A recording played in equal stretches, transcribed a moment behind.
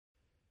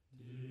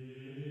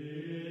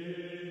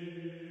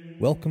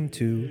Welcome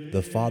to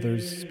The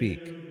Fathers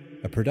Speak,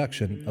 a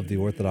production of the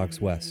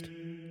Orthodox West.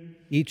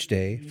 Each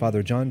day,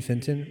 Father John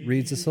Fenton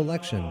reads a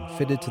selection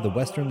fitted to the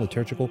Western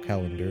liturgical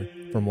calendar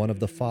from one of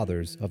the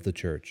Fathers of the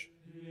Church.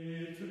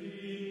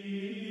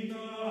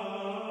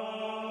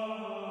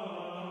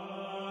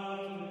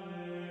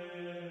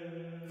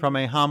 From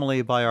a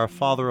homily by our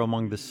Father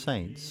among the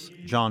Saints,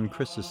 John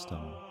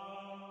Chrysostom.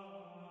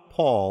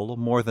 Paul,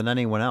 more than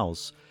anyone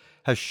else,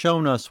 has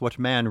shown us what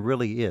man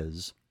really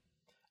is,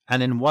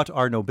 and in what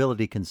our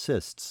nobility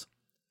consists,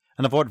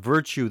 and of what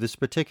virtue this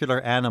particular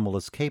animal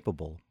is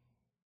capable.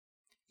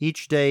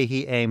 Each day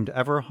he aimed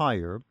ever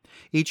higher,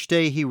 each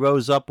day he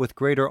rose up with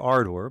greater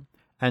ardor,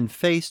 and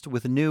faced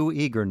with new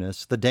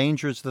eagerness the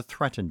dangers that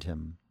threatened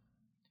him.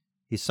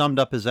 He summed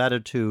up his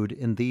attitude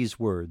in these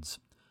words: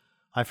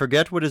 "I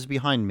forget what is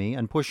behind me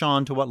and push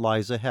on to what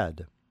lies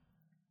ahead."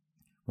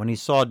 When he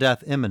saw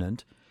death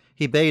imminent,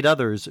 he bade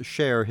others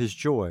share his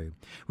joy.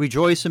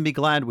 "Rejoice and be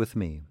glad with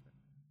me."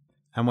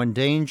 And when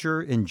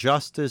danger,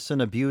 injustice,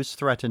 and abuse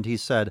threatened, he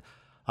said,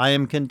 "I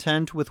am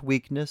content with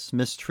weakness,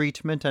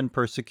 mistreatment, and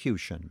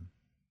persecution."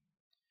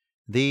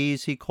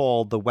 These he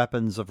called the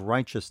weapons of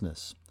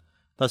righteousness,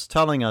 thus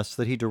telling us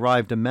that he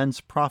derived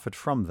immense profit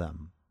from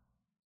them.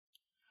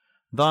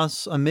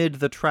 Thus, amid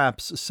the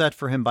traps set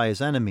for him by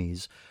his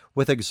enemies,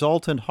 with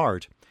exultant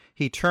heart,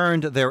 he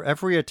turned their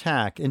every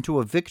attack into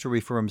a victory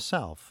for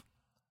himself.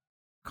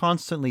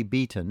 Constantly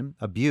beaten,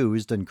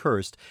 abused, and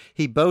cursed,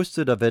 he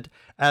boasted of it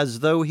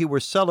as though he were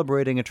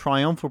celebrating a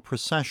triumphal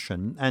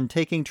procession and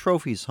taking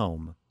trophies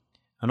home,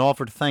 and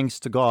offered thanks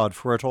to God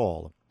for it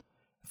all.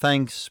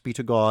 Thanks be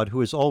to God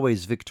who is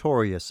always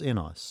victorious in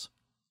us.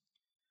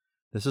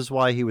 This is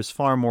why he was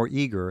far more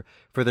eager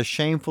for the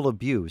shameful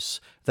abuse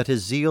that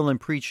his zeal in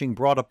preaching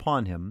brought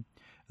upon him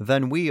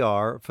than we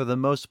are for the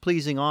most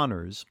pleasing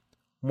honors,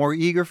 more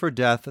eager for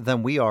death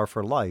than we are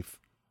for life,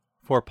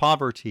 for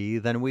poverty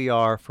than we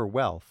are for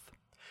wealth.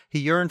 He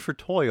yearned for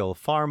toil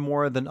far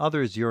more than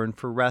others yearn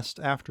for rest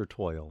after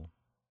toil.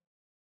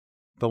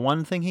 The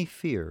one thing he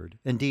feared,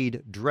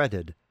 indeed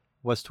dreaded,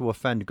 was to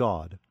offend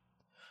God.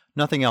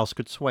 Nothing else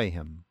could sway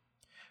him.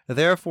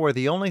 Therefore,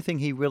 the only thing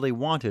he really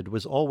wanted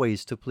was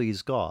always to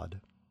please God.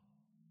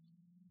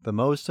 The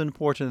most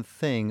important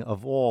thing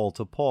of all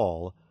to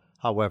Paul,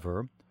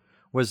 however,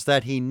 was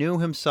that he knew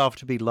himself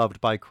to be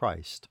loved by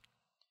Christ.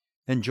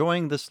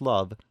 Enjoying this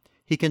love,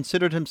 he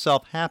considered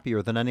himself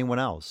happier than anyone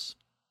else.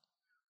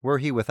 Were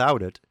he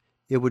without it,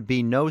 it would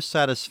be no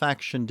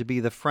satisfaction to be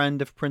the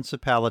friend of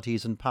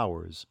principalities and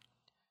powers.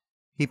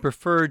 He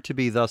preferred to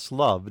be thus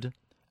loved,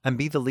 and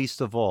be the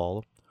least of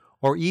all,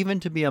 or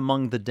even to be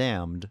among the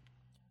damned,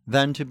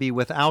 than to be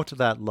without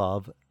that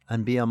love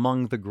and be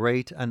among the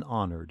great and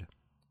honored.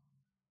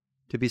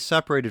 To be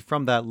separated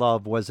from that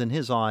love was in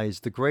his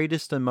eyes the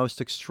greatest and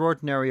most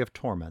extraordinary of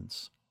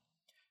torments.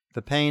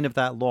 The pain of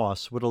that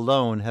loss would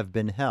alone have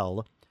been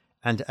hell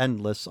and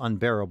endless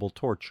unbearable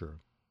torture.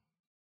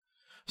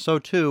 So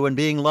too, in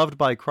being loved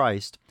by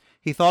Christ,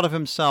 he thought of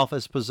himself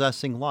as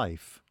possessing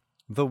life,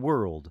 the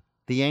world,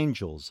 the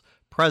angels,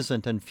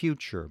 present and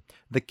future,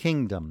 the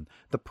kingdom,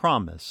 the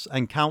promise,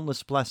 and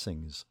countless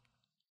blessings.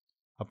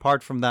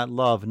 Apart from that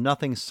love,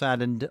 nothing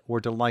saddened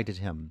or delighted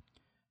him,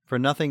 for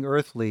nothing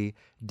earthly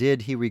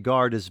did he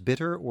regard as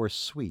bitter or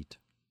sweet.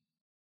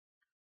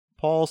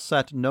 Paul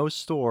set no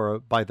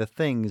store by the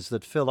things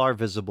that fill our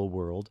visible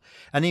world,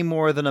 any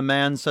more than a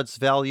man sets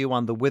value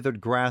on the withered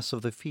grass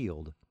of the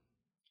field.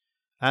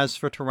 As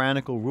for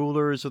tyrannical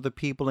rulers or the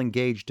people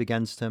engaged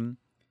against him,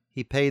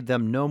 he paid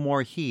them no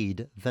more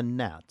heed than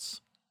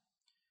gnats.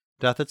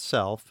 Death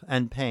itself,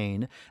 and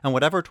pain, and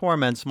whatever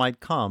torments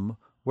might come,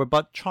 were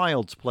but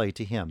child's play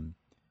to him,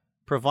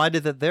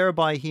 provided that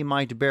thereby he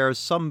might bear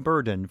some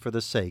burden for the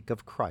sake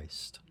of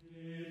Christ.